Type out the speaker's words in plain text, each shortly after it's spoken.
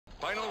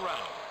Final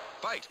round.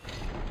 Fight.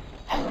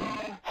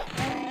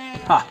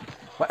 Huh.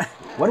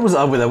 What was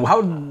up with that?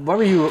 What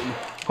were you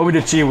hoping to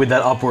achieve with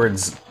that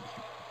upwards,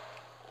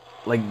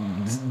 like,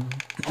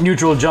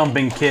 neutral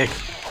jumping kick?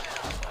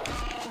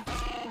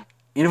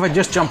 Even if I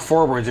just jumped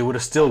forwards, it would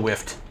have still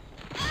whiffed.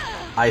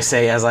 I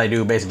say as I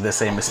do basically the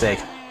same mistake.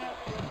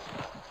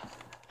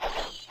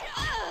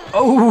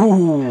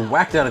 Oh,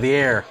 whacked out of the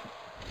air.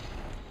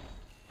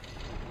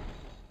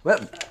 Well,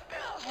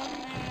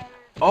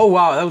 oh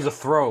wow, that was a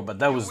throw, but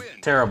that was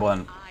terrible.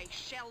 And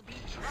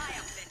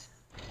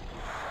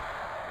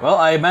well,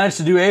 I managed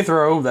to do a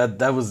throw.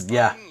 That was,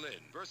 yeah.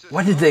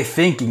 What did they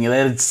thinking?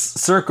 It's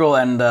circle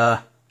and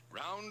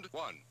Round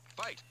one.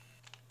 Fight.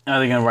 I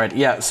think I'm right.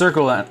 Yeah,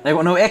 circle and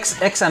no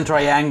X and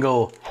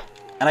triangle.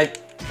 And I,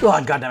 oh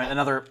goddammit,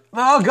 another.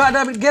 Oh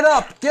goddammit, get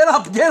up, get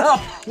up, get up!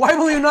 Why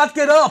will you not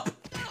get up?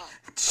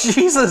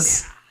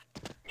 Jesus!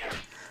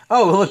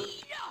 Oh look,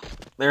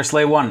 there's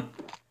Slay 1.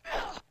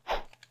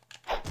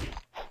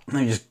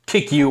 Let me just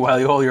kick you while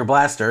you hold your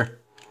blaster.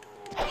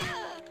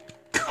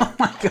 Oh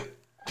my god.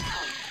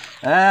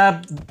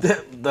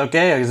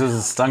 Okay, I guess it was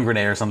a stun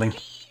grenade or something.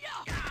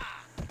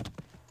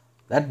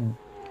 That...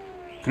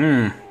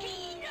 Come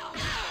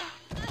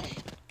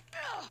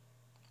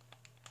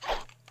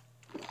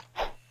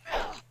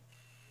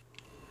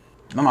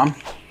on.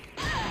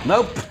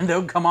 Nope,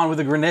 don't come on with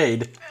a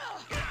grenade.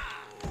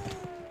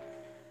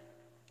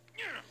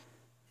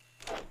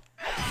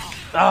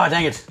 Oh,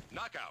 dang it.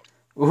 Knockout.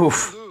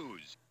 Oof.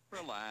 Lose.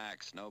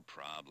 Relax, no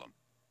problem.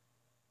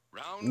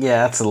 Round.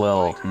 Yeah, that's a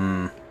little...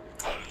 Can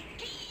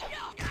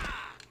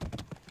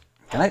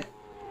I?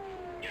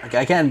 Okay,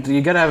 I can't.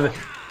 You gotta have,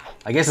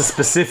 I guess, a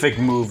specific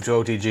move to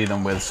OTG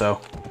them with, so...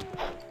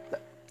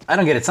 I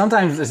don't get it.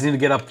 Sometimes I need to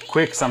get up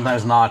quick,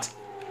 sometimes not.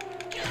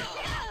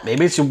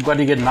 Maybe it's what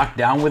you get knocked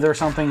down with or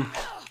something?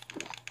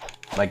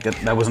 Like,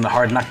 that wasn't a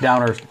hard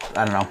knockdown, or...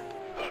 I don't know.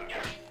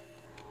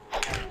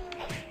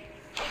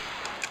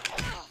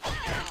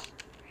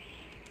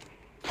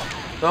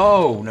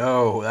 Oh,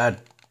 no,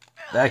 that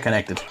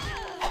connected.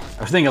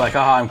 I was thinking like,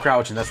 haha, I'm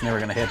crouching, that's never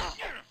gonna hit.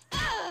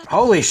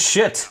 Holy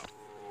shit!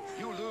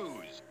 You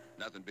lose.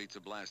 Nothing beats a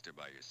blaster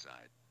by your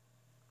side.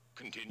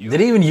 Continue.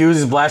 Did he even use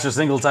his blaster a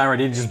single time, or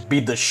did he just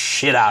beat the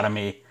shit out of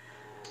me?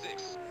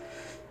 6,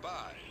 5,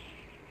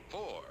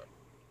 4,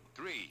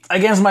 3.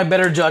 Against my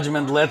better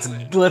judgment, let's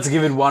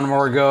give it one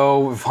more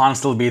go. If Han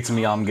still beats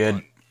me, I'm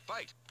good.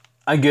 Fight.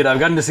 I'm good. I've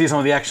gotten to see some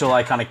of the actual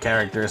iconic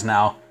characters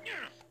now.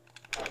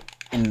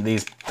 In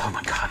these... Oh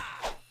my god.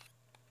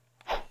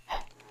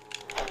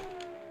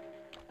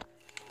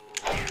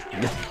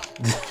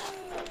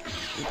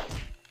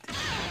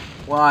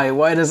 Why?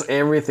 Why does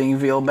everything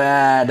feel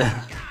bad?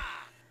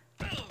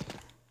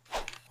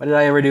 Why did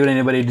I ever do to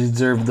anybody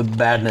deserve the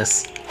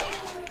badness?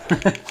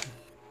 Well,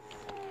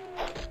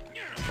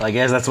 I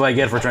guess that's what I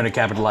get for trying to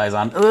capitalize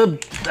on... God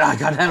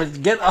damn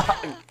it, get up!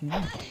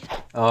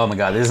 Oh my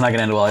god, this is not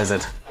gonna end well, is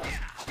it?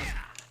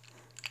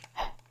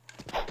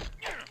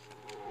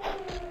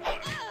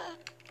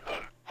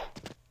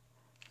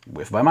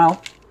 Whiff by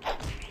mouth.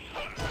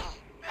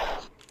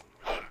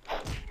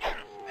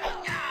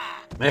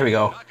 There we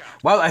go.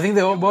 Well, I think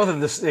they both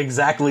have this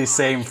exactly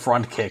same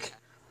front kick.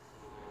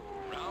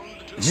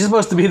 She's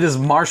supposed to be this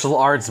martial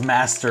arts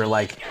master,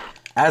 like,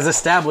 as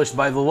established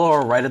by the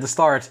lore right at the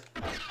start.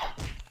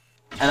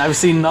 And I've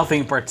seen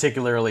nothing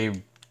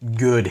particularly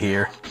good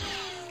here.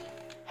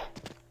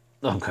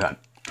 Oh god.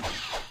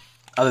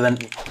 Other than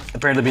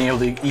apparently being able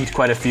to eat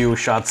quite a few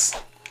shots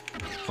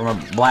from a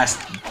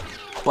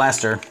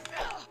blaster.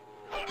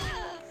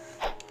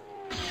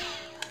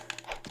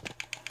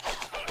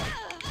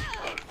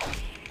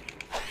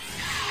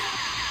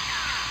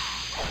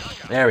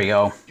 There we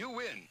go. You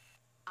win.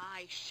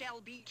 I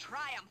shall be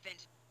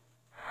triumphant.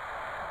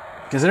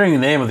 Considering the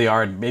name of the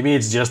art, maybe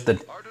it's just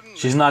that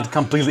she's not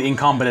completely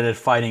incompetent at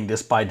fighting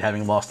despite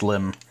having lost a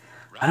limb.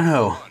 I don't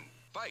know.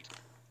 Fight.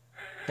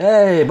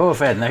 Hey, Boba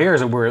Fett. Now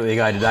here's a worthy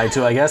guy to die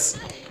to, I guess.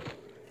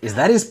 Is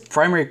that his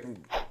primary...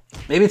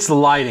 Maybe it's the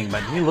lighting,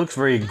 but he looks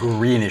very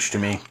greenish to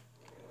me.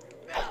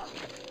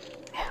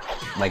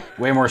 Like,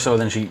 way more so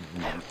than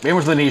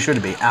he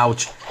should be.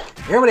 Ouch.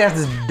 Everybody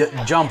has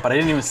to jump, but I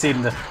didn't even see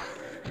him.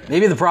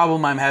 Maybe the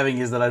problem I'm having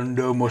is that I don't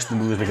know most of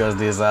the moves because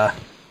these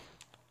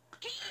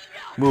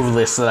move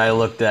lists that I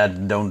looked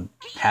at don't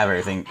have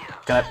everything.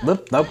 Can I?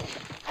 Nope.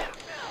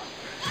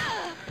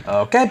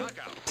 Okay.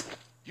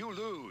 You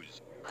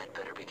lose. I'd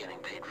better be getting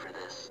paid for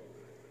this.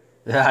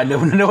 Yeah, I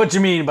don't know what you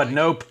mean, but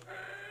nope.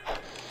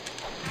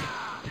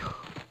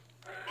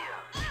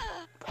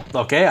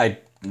 Okay,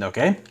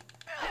 okay.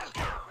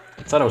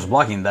 Thought I was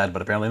blocking that,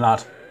 but apparently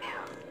not.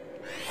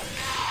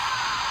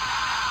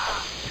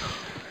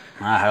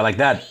 Ah, I like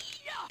that.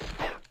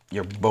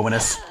 Your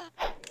bonus.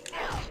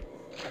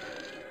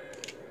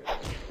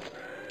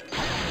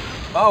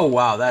 Oh,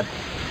 wow, that...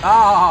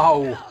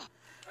 Oh!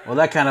 Well,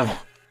 that kind of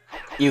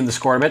evened the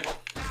score a bit.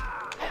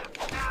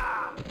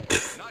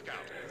 Knockout.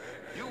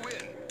 You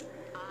win.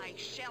 I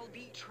shall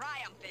be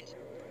triumphant.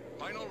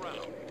 Final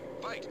round.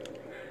 Fight.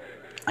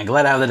 I'm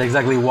glad I have that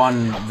exactly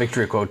one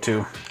victory quote,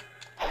 too.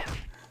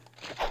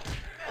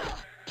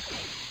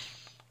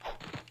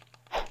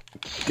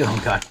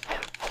 Oh god.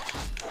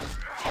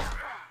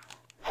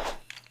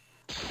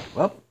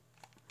 Well.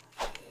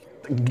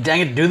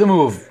 Dang it, do the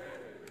move.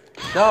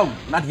 No,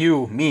 not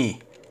you,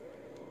 me.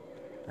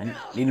 I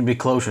need to be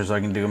closer so I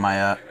can do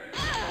my,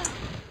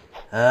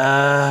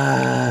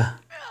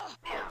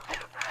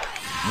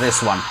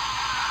 this one.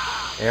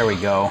 There we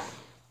go.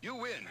 You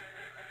win.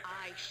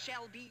 I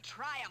shall be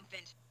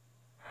triumphant.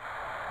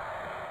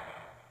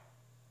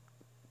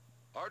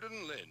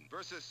 Arden Lynn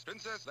versus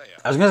Princess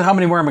Leia. I was gonna say how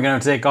many more am I gonna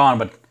take on,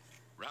 but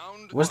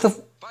Round what's one.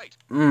 the Fight.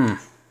 I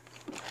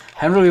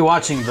haven't really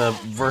watching the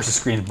versus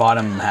screen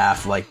bottom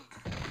half. Like,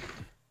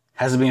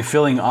 has it been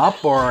filling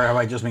up, or have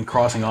I just been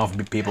crossing off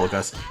people?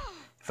 Because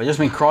if I just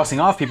been crossing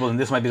off people, then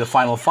this might be the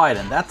final fight,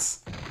 and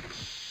that's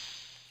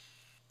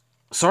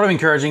sort of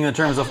encouraging in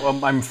terms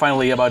of I'm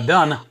finally about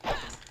done.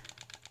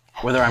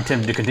 Whether I'm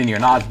tempted to continue or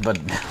not, but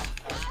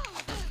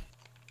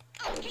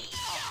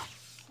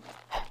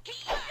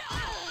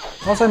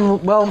also,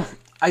 well,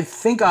 I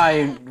think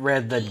I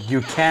read that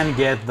you can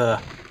get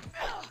the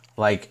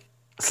like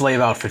slave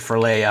outfit for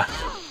Leia.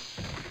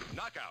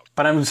 Knockout.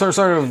 But I'm sort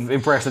of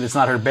impressed that it's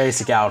not her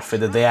basic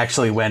outfit, that they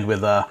actually went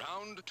with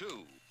Round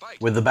two. Fight.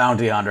 the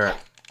bounty hunter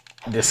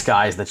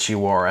disguise that she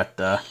wore at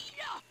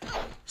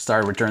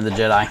start of Return of the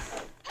Jedi.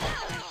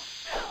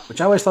 Which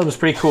I always thought was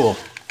pretty cool.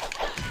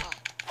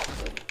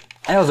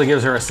 And it also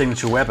gives her a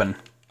signature weapon.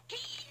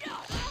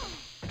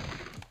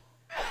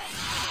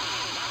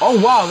 Oh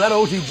wow, that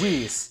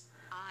OTGs.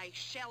 I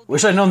shall be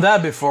Wish I'd known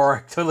that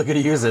before. Totally could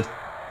use it.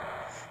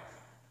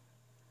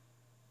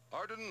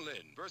 Arden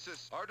Lynn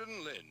versus Arden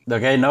Lynn.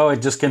 Okay, no,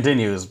 it just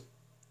continues.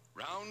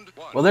 Round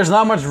one. Well, there's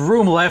not much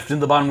room left in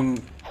the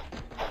bottom.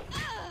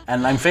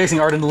 And I'm facing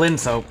Arden Lynn,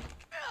 so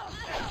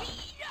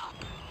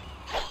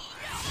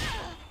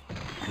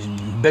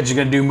bet you're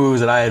gonna do moves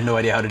that I have no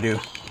idea how to do.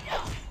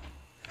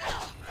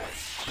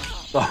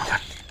 Oh my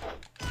god.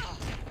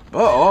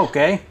 Oh,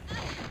 okay.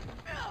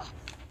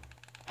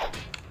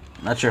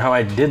 Not sure how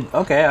I did.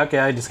 Okay,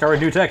 I discovered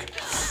new tech.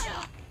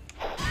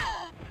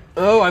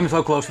 Oh, I'm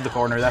so close to the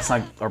corner. That's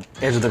not, or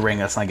edge of the ring.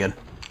 That's not good.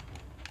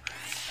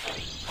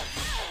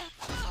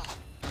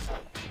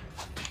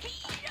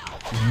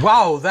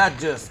 Wow, that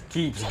just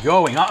keeps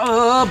going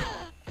up.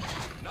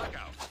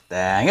 Knockout.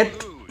 Dang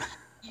it. Lose.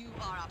 You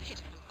are a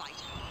pitiful fight.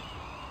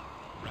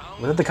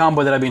 Was that the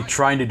combo that I've been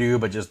trying to do,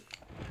 but just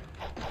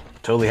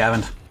totally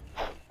haven't?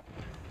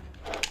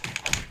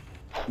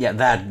 Yeah,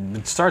 that.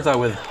 It starts out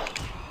with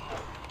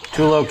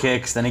 2 low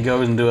kicks, then he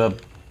goes into a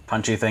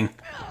punchy thing.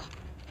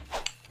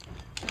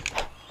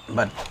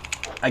 But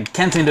I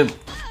can't seem to...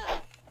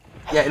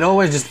 Yeah, it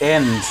always just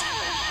ends.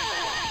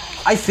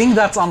 I think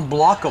that's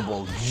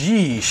unblockable.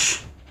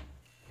 Jeesh.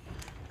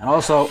 And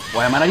also,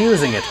 why am I not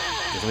using it?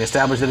 Because we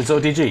established that it's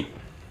OTG.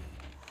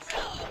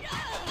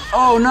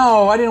 Oh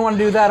no, I didn't want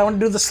to do that. I want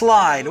to do the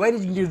slide. Why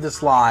did you do the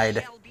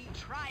slide? Shall be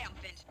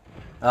triumphant.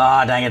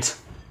 Ah, dang it.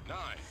 9.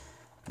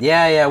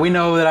 Yeah, we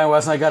know that I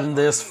wasn't gotten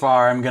this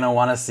far. I'm gonna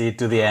want to see it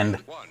to the end.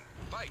 1.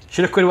 Fight.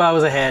 Should have quit while I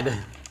was ahead.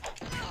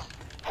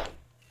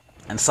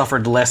 And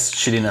suffered less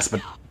shittiness,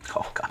 but...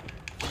 Oh, God.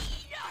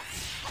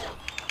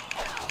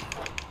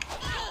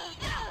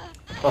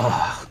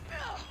 Ugh.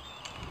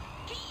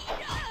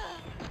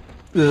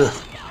 Ugh.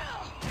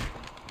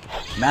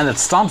 Man, that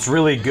stomp's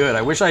really good.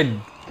 I wish I'd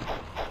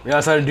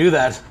realized how to do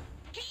that.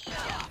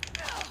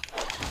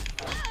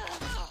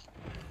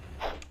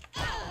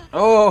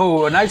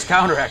 Oh, a nice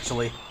counter,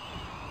 actually.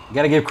 You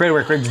gotta give credit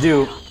where credit's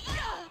due.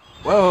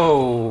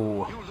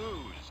 Whoa. You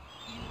lose.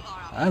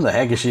 How the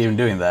heck is she even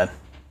doing that?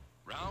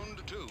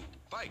 Round 2.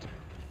 Fight.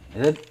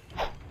 Is it?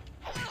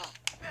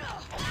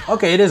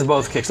 Okay, it is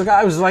both kicks. Look,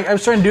 I was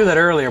trying to do that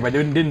earlier, but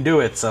I didn't do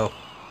it, so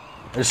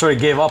I just sort of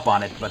gave up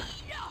on it, but...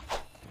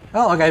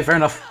 Oh, okay, fair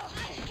enough.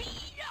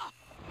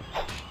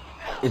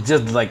 It's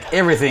just like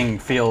everything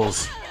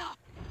feels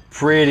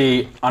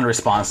pretty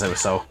unresponsive,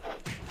 so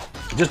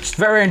just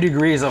varying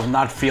degrees of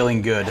not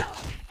feeling good.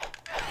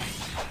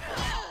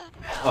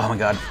 Oh my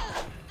god.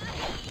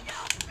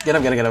 Get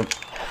up, get up.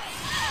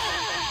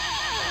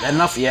 That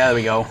enough? Yeah, there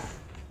we go.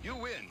 You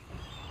win.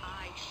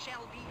 I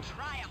shall be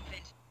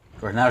triumphant. Of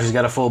course, now she's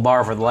got a full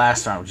bar for the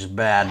last round, which is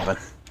bad, but...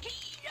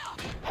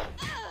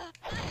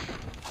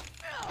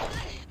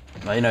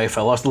 Well, you know, if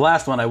I lost the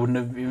last one, I wouldn't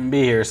have even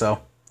be here,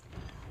 so...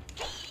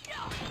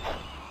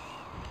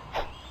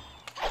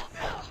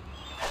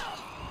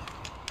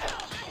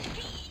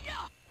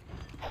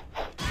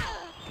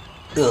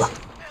 Ugh.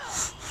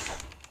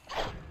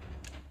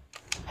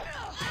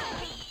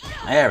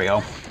 There we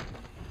go.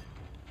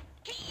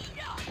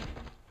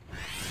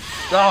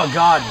 Oh,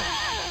 God.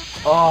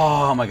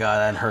 Oh, my God,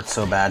 that hurts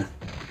so bad.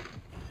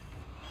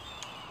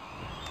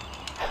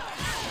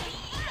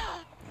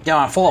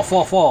 Come on,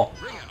 fall.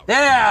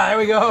 Yeah, there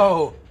we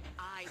go.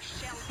 I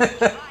shall be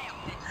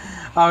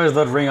triumphant. I always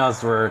thought ring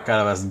outs were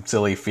kind of a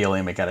silly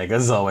feeling mechanic.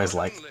 It's always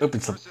like, oops,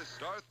 it's Versus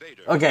Darth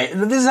Vader. okay,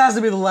 this has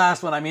to be the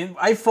last one. I mean,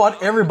 I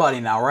fought everybody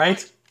now,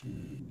 right?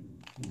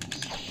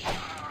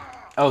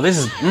 Oh, this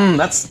is,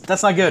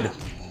 that's not good.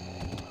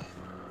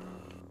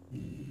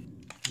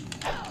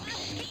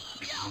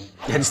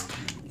 Yeah, just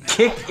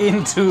kick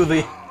into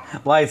the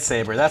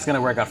lightsaber. That's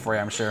gonna work out for you,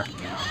 I'm sure.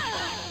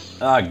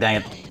 Oh,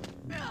 dang it.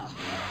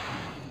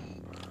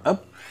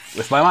 Up,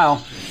 whiff by a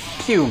mile.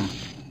 Pew.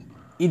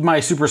 Eat my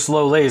super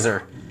slow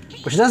laser.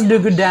 Which doesn't do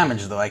good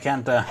damage, though. I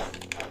can't, Oh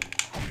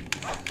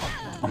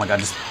my god,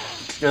 just...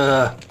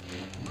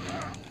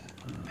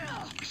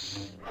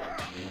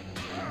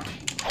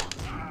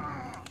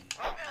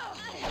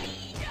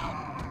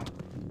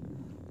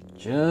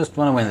 Just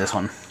want to win this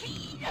one.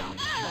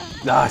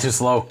 Ah, too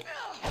slow.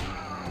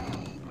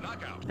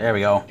 There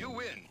we go. You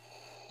win.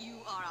 You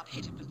are a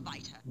pitiful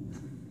fighter.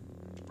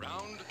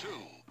 Round 2.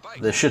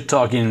 Fight. The shit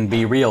talking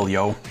be real,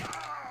 yo.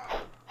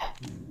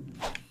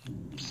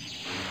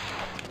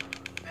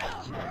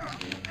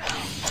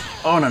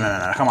 Oh, no, no,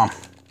 no, no, come on.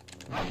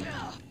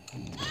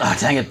 Ah,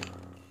 dang it.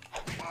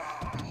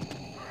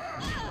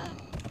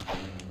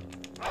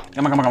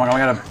 Come on, come on, come on, come on,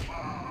 get him.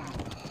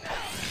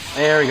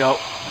 There we go.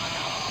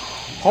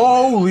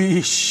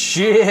 Holy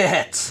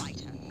shit!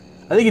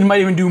 I think it might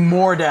even do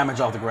more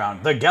damage off the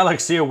ground. The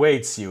galaxy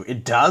awaits you.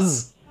 It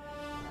does?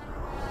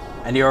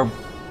 And your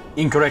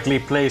incorrectly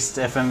placed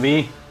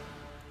FMV.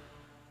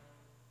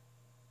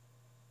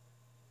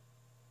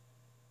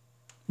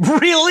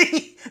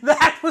 Really?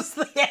 That was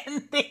the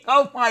ending?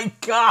 Oh my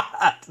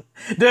god!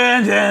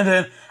 Dun, dun,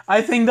 dun.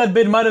 I think that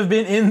bit might have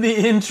been in the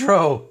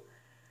intro.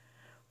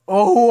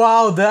 Oh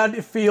wow,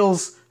 that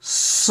feels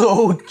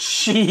so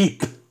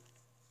cheap.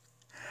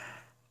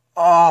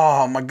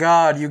 Oh my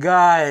god, you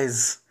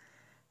guys.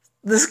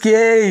 This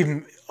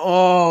game.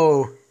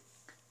 Oh.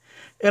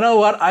 You know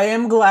what? I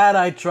am glad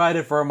I tried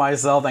it for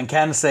myself and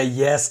can say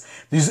yes,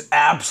 this is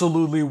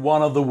absolutely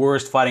one of the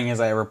worst fighting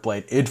games I ever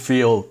played. It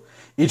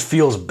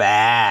feels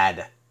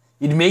bad.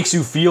 It makes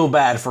you feel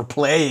bad for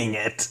playing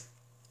it.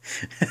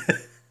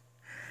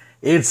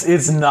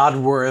 It's not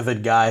worth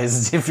it,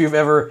 guys. If you've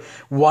ever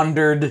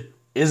wondered,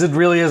 is it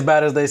really as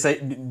bad as they say?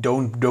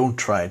 Don't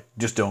try it.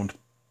 Just don't.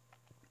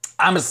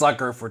 I'm a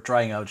sucker for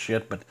trying out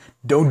shit, but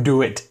don't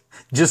do it.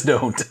 Just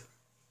don't.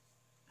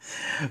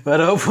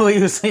 But hopefully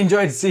you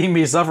enjoyed seeing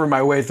me suffer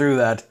my way through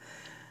that.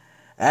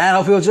 And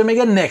hope you'll join me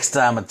again next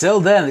time. Until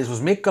then, this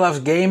was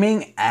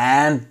MikkoLovesGaming,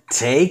 and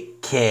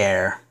take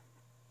care.